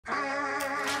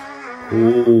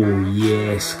Oh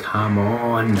yes, come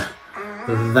on.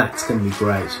 That's going to be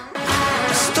great.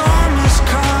 The storm is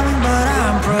coming, but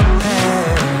I'm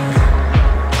prepared.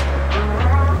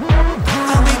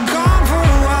 I'll be gone for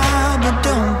a while, but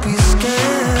don't be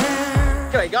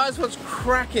scared. G'day guys, what's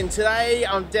cracking? Today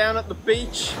I'm down at the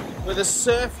beach where the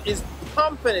surf is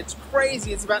pumping. It's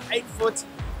crazy, it's about 8 foot.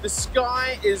 The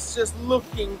sky is just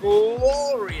looking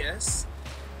glorious.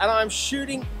 And I'm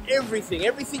shooting everything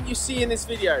you see in this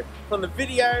video, from the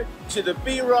video to the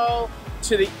B-roll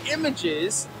to the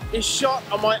images, is shot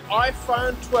on my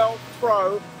iPhone 12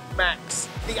 Pro Max.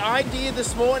 The idea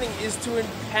this morning is to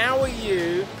empower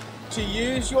you to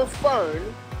use your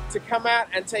phone to come out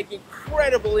and take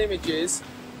incredible images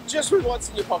just with what's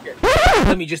in your pocket.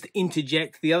 Let me just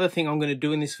interject. The other thing I'm going to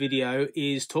do in this video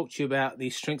is talk to you about the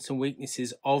strengths and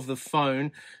weaknesses of the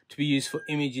phone to be used for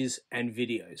images and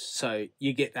videos. So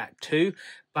you get that too,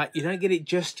 but you don't get it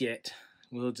just yet.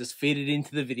 We'll just feed it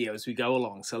into the video as we go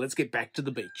along. So let's get back to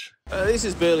the beach. This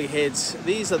is Burley Heads.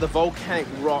 These are the volcanic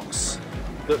rocks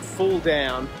that fall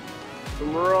down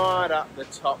from right up the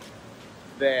top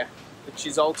there, which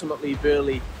is ultimately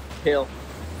Burley Hill.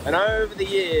 And over the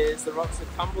years, the rocks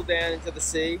have tumbled down into the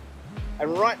sea.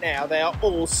 And right now, they are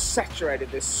all saturated.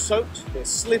 They're soaked, they're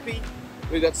slippy.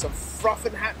 We've got some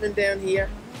frothing happening down here.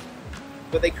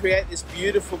 But they create this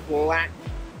beautiful black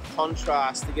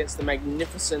contrast against the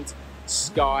magnificent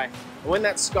sky. And when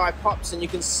that sky pops, and you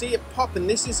can see it pop, and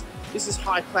this is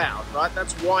high cloud, right?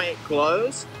 That's why it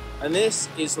glows. And this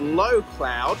is low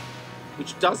cloud,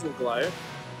 which doesn't glow,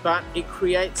 but it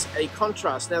creates a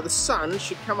contrast. Now the sun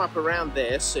should come up around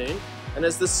there soon, and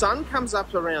as the sun comes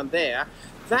up around there,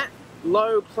 that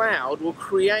low cloud will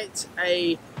create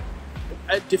a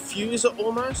diffuser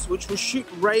almost, which will shoot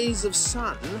rays of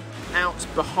sun out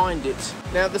behind it.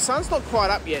 Now the sun's not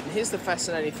quite up yet, and here's the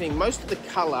fascinating thing. Most of the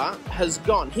color has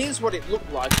gone. Here's what it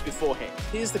looked like beforehand.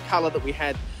 Here's the color that we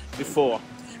had before.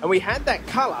 And we had that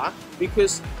color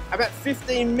because about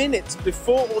 15 minutes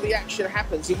before all the action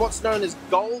happens, in what's known as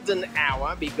golden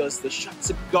hour, because the shots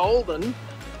are golden,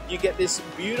 you get this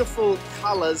beautiful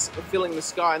colors filling the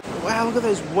sky. Wow, look at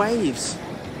those waves.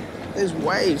 Those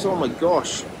waves, oh my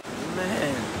gosh.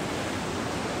 Man.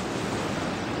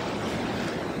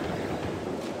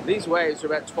 These waves are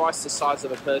about twice the size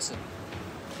of a person.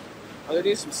 I'm gonna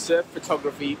do some surf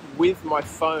photography with my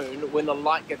phone when the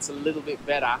light gets a little bit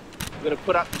better. I'm going to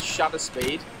put up the shutter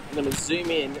speed. I'm going to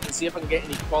zoom in and see if I can get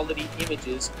any quality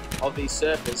images of these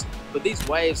surfers. But these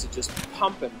waves are just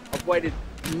pumping. I've waited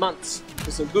months for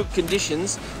some good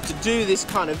conditions to do this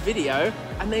kind of video,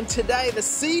 and then today the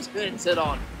sea turns it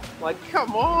on. Like,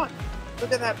 come on,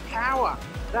 look at that power.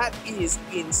 That is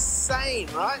insane,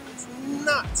 right? It's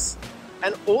nuts.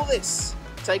 And all this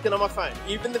taken on my phone,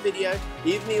 even the video,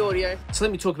 even the audio. So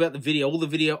let me talk about the video. All the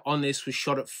video on this was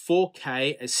shot at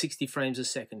 4K at 60 frames a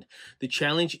second. The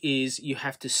challenge is you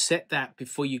have to set that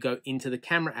before you go into the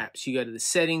camera apps. You go to the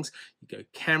settings, you go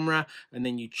camera, and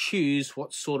then you choose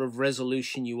what sort of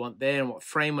resolution you want there and what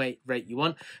frame rate you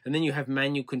want. And then you have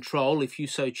manual control, if you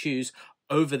so choose,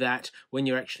 over that when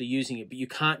you're actually using it, but you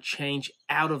can't change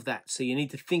out of that, so you need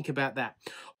to think about that.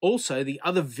 Also, the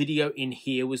other video in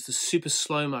here was the super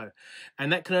slow-mo,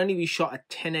 and that can only be shot at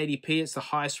 1080p. It's the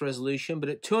highest resolution, but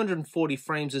at 240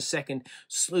 frames a second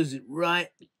slows it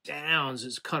right down, so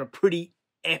it's kind of pretty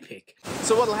epic.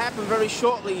 So what'll happen very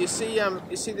shortly, you see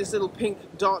this little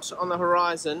pink dot on the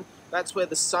horizon. That's where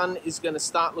the sun is going to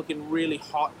start looking really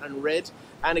hot and red.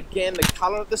 And again, the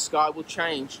color of the sky will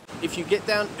change. If you get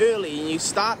down early and you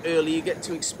start early, you get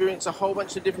to experience a whole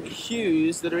bunch of different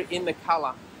hues that are in the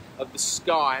color of the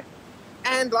sky.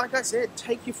 And like I said,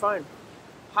 take your phone.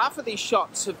 Half of these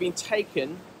shots have been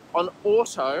taken on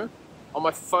auto on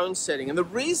my phone setting. And the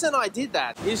reason I did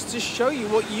that is to show you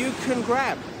what you can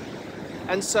grab.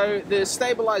 And so the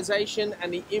stabilization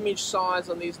and the image size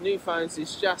on these new phones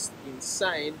is just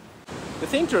insane. The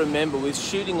thing to remember with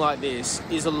shooting like this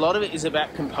is a lot of it is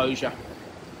about composure.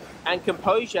 And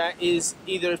composure is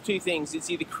either of two things.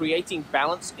 It's either creating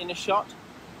balance in a shot,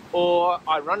 or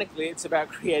ironically, it's about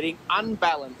creating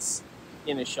unbalance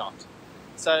in a shot.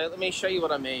 So let me show you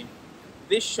what I mean.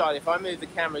 This shot, if I move the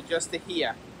camera just to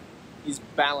here, is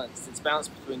balanced. It's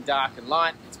balanced between dark and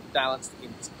light. It's balanced in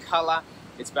its color.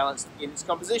 It's balanced in its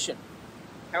composition.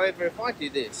 However, if I do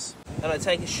this and I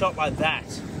take a shot like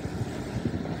that,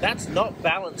 that's not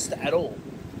balanced at all.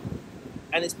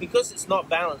 And it's because it's not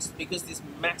balanced, because this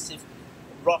massive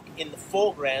rock in the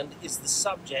foreground is the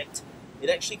subject, it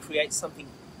actually creates something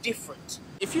different.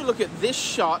 If you look at this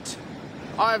shot,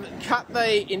 I've cut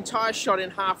the entire shot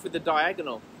in half with the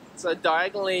diagonal. So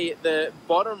diagonally, the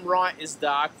bottom right is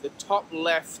dark, the top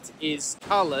left is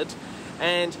colored,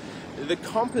 And the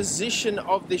composition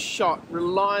of this shot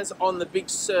relies on the big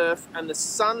surf and the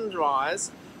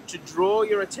sunrise to draw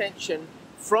your attention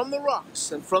from the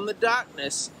rocks and from the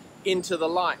darkness into the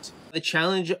light. The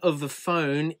challenge of the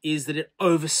phone is that it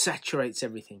oversaturates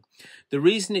everything. The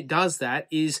reason it does that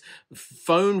is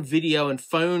phone video and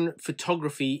phone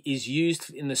photography is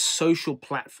used in the social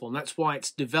platform. That's why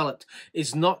it's developed.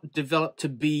 It's not developed to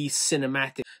be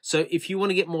cinematic. So if you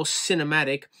want to get more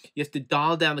cinematic, you have to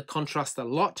dial down the contrast a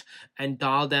lot and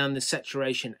dial down the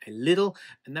saturation a little,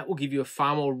 and that will give you a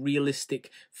far more realistic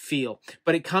feel.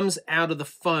 But it comes out of the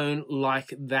phone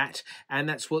like that, and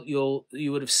that's what you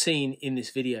would have seen in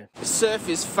this video. The surf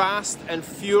is fast and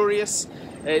furious.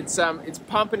 It's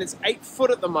pumping. It's 8 foot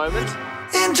at the moment.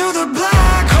 Into the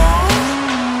black hole.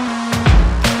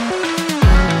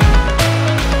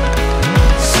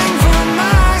 Sing for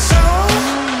my soul.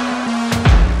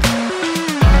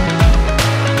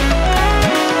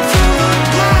 Through the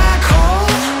black hole.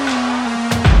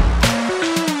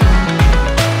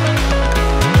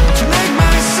 To make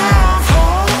myself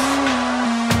whole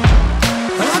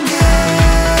again.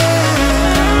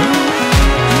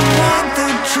 You want the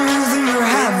truth and you're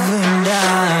having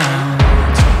down.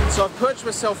 So I've perched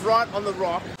myself right on the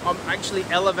rock. I'm actually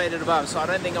elevated above, so I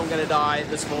don't think I'm going to die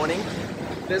this morning.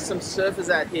 There's some surfers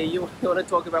out here. You want to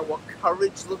talk about what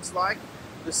courage looks like?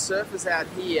 The surfers out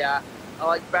here are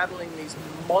like battling these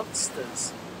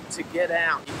monsters to get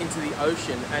out into the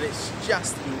ocean, and it's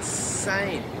just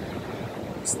insane.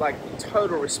 It's like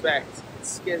total respect. It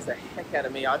scares the heck out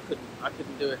of me. I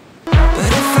couldn't do it. But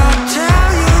if I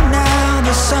tell you now,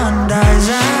 the sun dies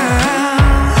out.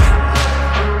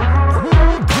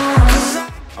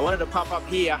 I wanted to pop up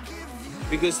here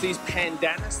because these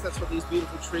pandanus, that's what these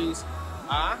beautiful trees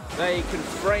are, they can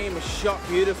frame a shot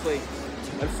beautifully.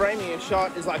 And framing a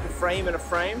shot is like a frame in a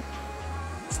frame.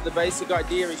 So the basic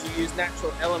idea is you use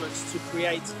natural elements to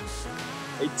create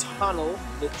a tunnel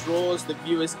that draws the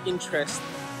viewer's interest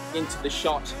into the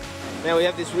shot. Now we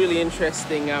have this really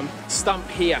interesting stump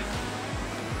here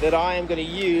that I am going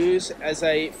to use as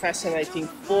a fascinating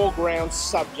foreground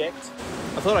subject.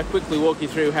 I thought I'd quickly walk you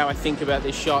through how I think about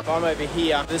this shot. I'm over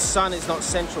here, the sun is not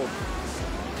central,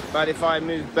 but if I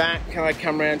move back and I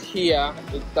come around here,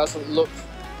 it doesn't look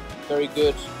very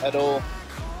good at all.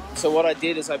 So what I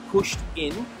did is I pushed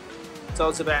in, so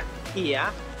it's about here,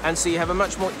 and so you have a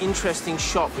much more interesting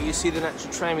shot where you see the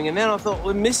natural framing. And then I thought,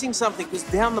 we're missing something, because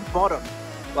down the bottom,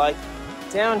 like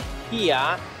down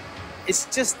here,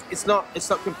 it's not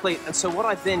complete. And so what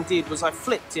I then did was I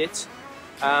flipped it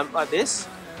like this,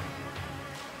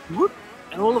 whoop,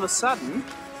 and all of a sudden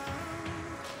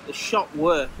the shot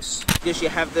works, because you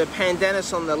have the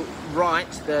pandanus on the right,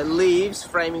 the leaves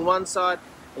framing one side,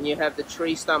 and you have the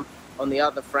tree stump on the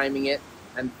other framing it,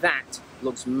 and that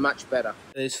looks much better.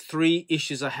 There's 3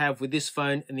 issues I have with this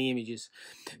phone and the images.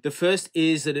 The first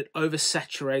is that it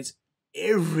oversaturates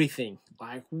everything,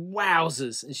 like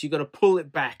wowzers, and so you've got to pull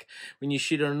it back. When you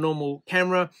shoot on a normal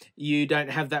camera, you don't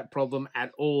have that problem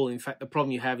at all. In fact, the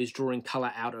problem you have is drawing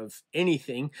color out of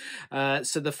anything,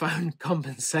 so the phone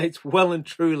compensates well and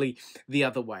truly the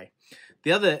other way.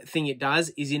 The other thing it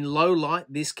does is in low light,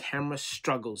 this camera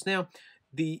struggles. Now,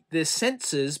 the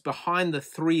sensors behind the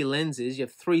 3 lenses, you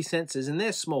have 3 sensors, and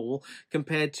they're small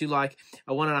compared to like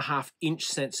a 1.5-inch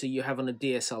sensor you have on a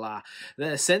DSLR.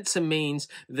 The sensor means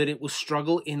that it will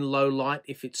struggle in low light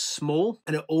if it's small,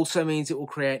 and it also means it will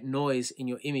create noise in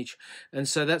your image. And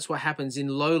so that's what happens in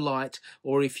low light,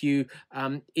 or if you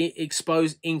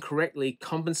expose incorrectly,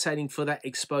 compensating for that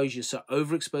exposure. So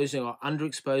overexposing or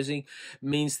underexposing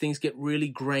means things get really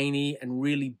grainy and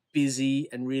really busy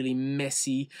and really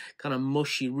messy, kind of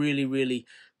mushy really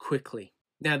quickly.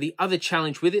 Now, the other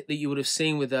challenge with it that you would have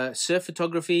seen with surf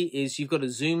photography is you've got a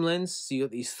zoom lens. So you've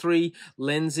got these 3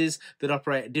 lenses that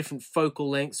operate at different focal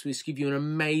lengths, which give you an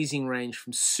amazing range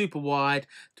from super wide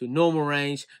to normal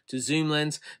range to zoom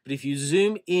lens. But if you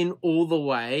zoom in all the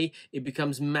way, it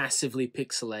becomes massively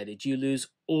pixelated. You lose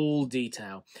all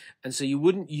detail, and so you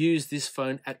wouldn't use this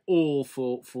phone at all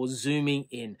for zooming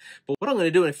in. But what I'm going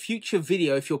to do in a future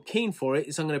video, if you're keen for it,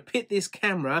 is I'm going to pit this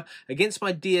camera against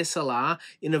my DSLR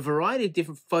in a variety of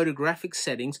different photographic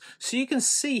settings so you can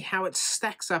see how it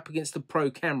stacks up against the Pro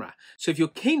camera. So if you're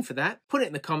keen for that, put it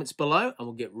in the comments below and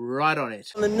we'll get right on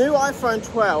it. On the new iPhone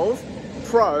 12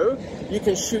 Pro, you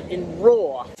can shoot in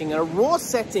RAW. And a RAW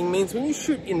setting means when you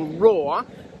shoot in RAW,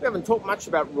 we haven't talked much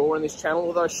about RAW on this channel,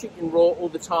 although I shoot in RAW all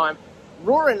the time.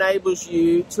 RAW enables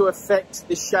you to affect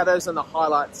the shadows and the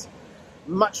highlights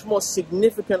much more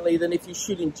significantly than if you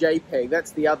shoot in JPEG.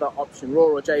 That's the other option,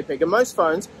 RAW or JPEG. And most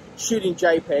phones shoot in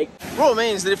JPEG. RAW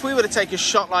means that if we were to take a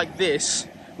shot like this,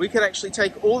 we could actually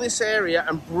take all this area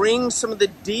and bring some of the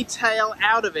detail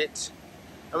out of it.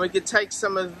 And we could take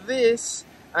some of this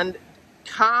and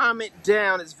calm it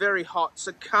down. It's very hot,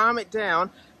 so calm it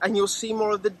down and you'll see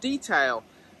more of the detail.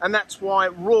 And that's why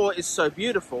RAW is so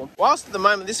beautiful. Whilst at the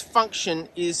moment this function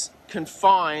is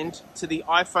confined to the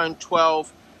iPhone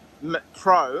 12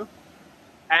 Pro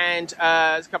and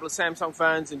there's a couple of Samsung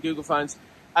phones and Google phones,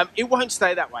 it won't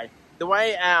stay that way. The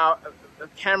way our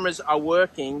cameras are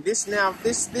working, this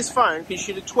phone can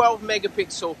shoot a 12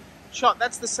 megapixel shot.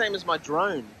 That's the same as my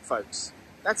drone, folks.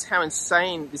 That's how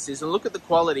insane this is. And look at the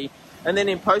quality. And then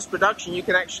in post-production, you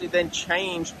can actually then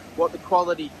change what the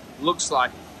quality looks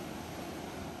like.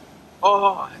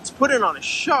 Oh, it's putting on a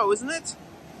show, isn't it?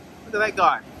 Look at that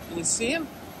guy. Can you see him?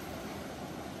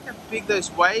 Look how big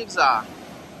those waves are.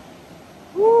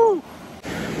 Woo!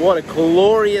 What a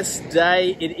glorious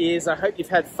day it is. I hope you've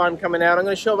had fun coming out. I'm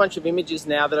going to show a bunch of images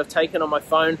now that I've taken on my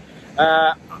phone,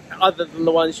 other than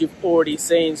the ones you've already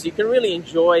seen, so you can really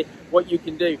enjoy what you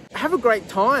can do. Have a great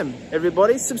time,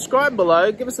 everybody. Subscribe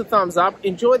below, give us a thumbs up,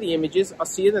 enjoy the images. I'll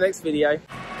see you in the next video.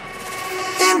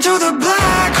 Into the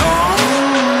black hole.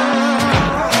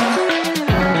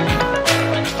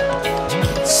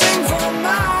 Sing for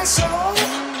my soul.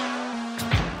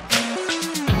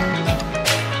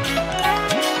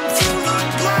 Through the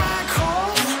black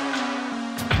hole.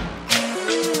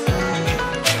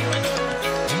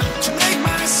 To make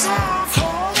myself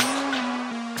whole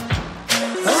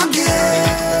again.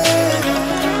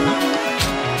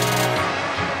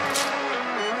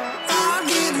 I'll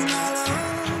give you my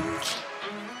love.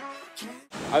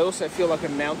 I also feel like a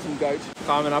mountain goat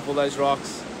climbing up all those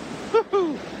rocks.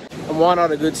 And why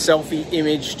not a good selfie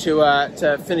image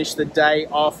to finish the day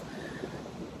off?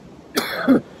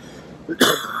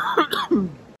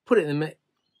 Put it in the...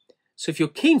 So if you're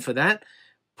keen for that,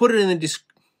 put it in the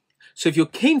So if you're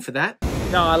keen for that...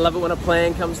 Oh, I love it when a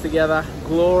plan comes together.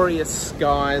 Glorious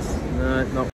skies. No, not...